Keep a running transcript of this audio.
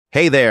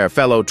Hey there,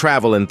 fellow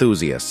travel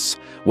enthusiasts.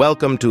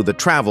 Welcome to the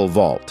Travel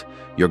Vault,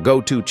 your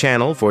go-to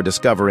channel for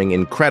discovering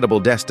incredible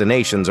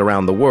destinations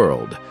around the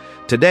world.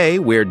 Today,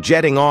 we're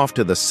jetting off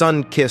to the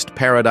sun-kissed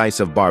paradise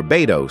of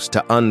Barbados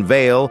to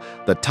unveil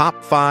the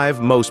top 5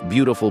 most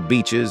beautiful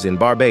beaches in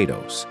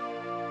Barbados.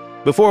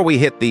 Before we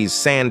hit these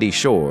sandy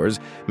shores,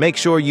 make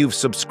sure you've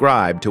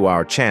subscribed to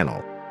our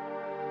channel.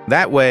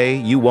 That way,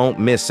 you won't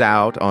miss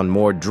out on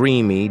more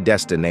dreamy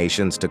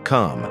destinations to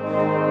come.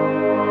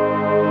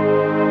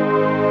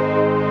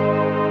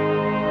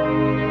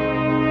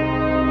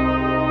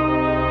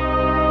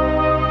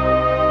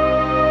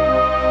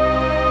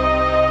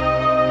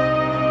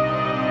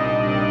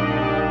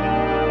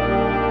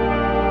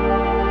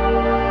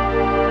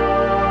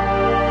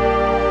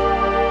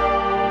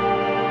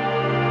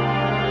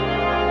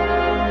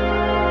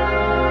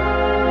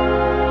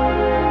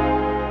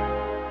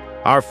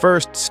 Our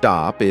first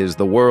stop is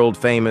the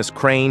world-famous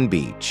Accra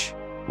Beach.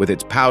 With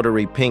its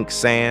powdery pink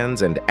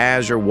sands and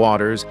azure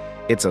waters,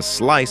 it's a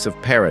slice of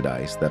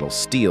paradise that'll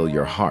steal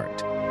your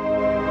heart.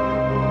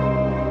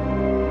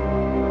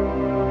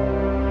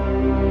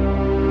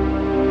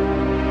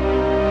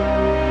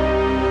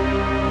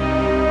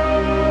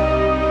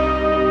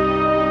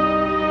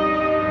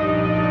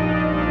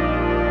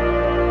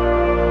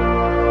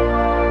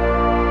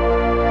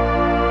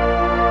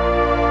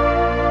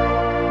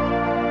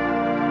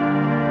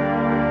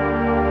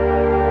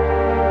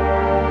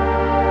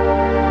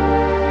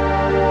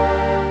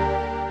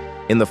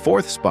 In the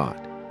fourth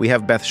spot, we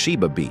have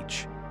Bathsheba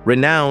Beach,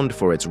 renowned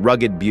for its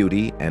rugged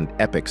beauty and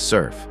epic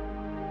surf.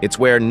 It's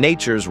where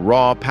nature's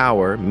raw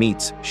power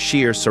meets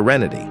sheer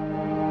serenity.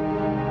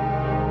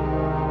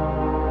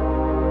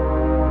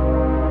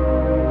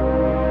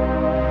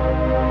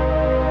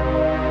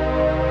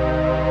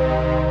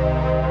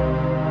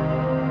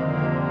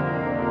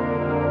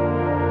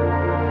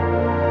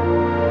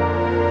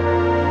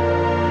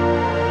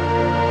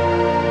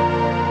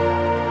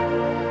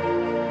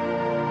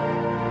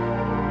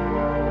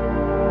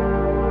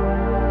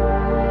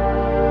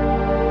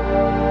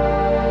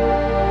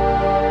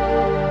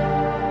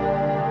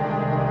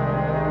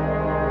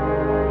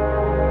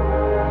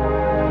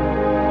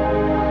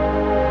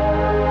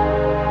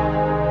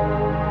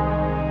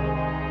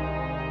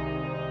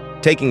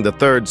 Taking the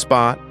third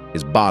spot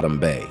is Bathsheba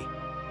Bay,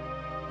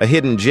 a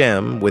hidden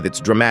gem with its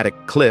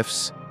dramatic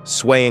cliffs,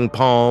 swaying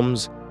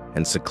palms,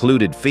 and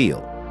secluded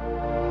feel.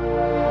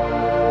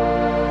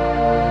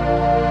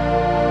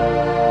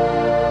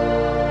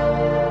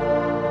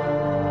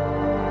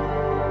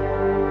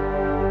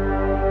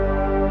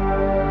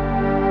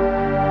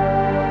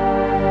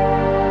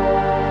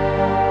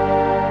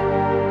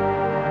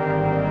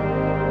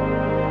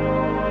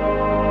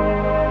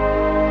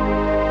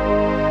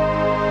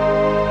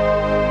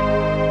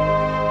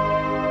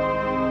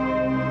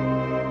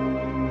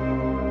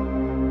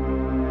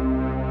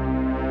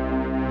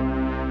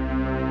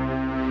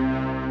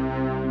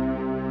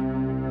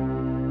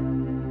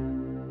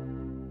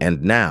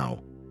 And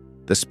now,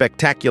 the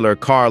spectacular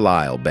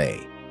Carlisle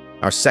Bay,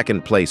 our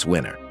second-place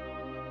winner.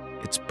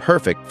 It's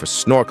perfect for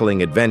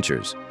snorkeling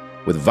adventures,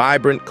 with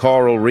vibrant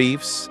coral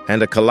reefs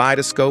and a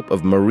kaleidoscope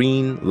of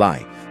marine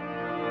life.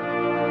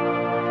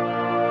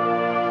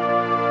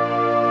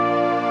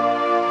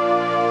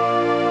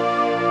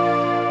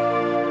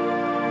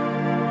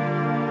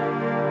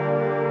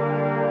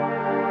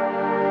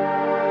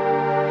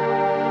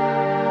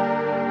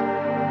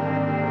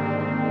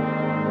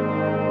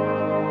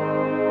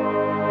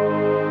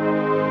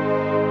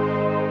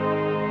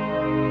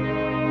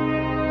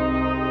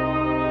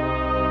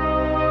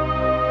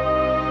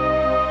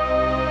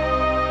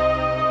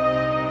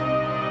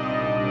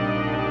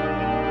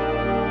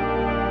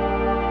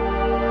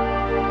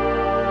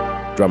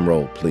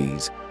 Drumroll,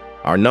 please.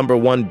 Our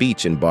 #1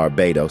 beach in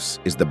Barbados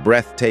is the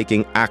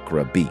breathtaking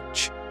Accra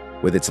Beach.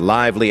 With its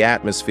lively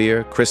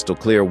atmosphere, crystal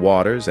clear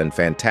waters, and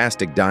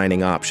fantastic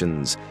dining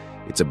options,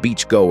 it's a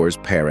beachgoer's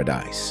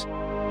paradise.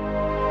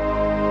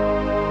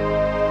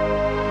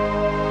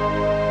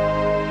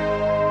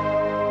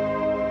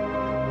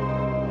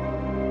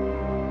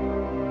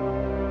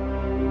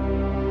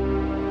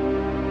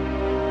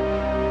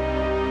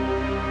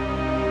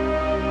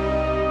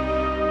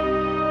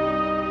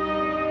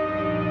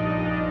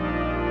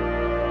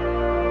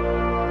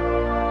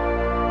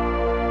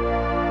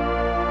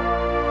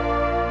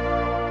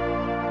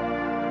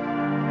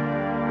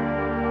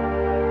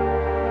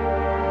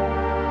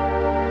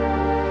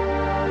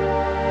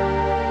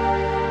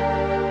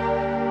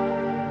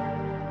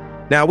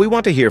 Now, we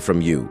want to hear from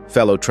you,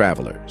 fellow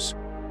travelers.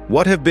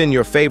 What have been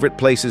your favorite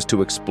places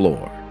to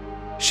explore?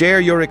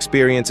 Share your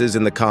experiences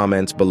in the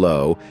comments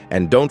below,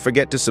 and don't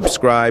forget to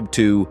subscribe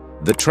to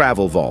The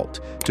Travel Vault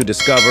to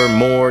discover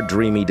more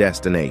dreamy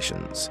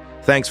destinations.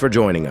 Thanks for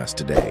joining us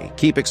today.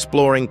 Keep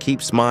exploring,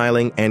 keep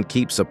smiling, and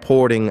keep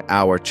supporting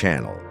our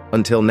channel.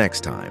 Until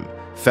next time,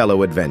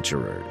 fellow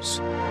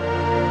adventurers.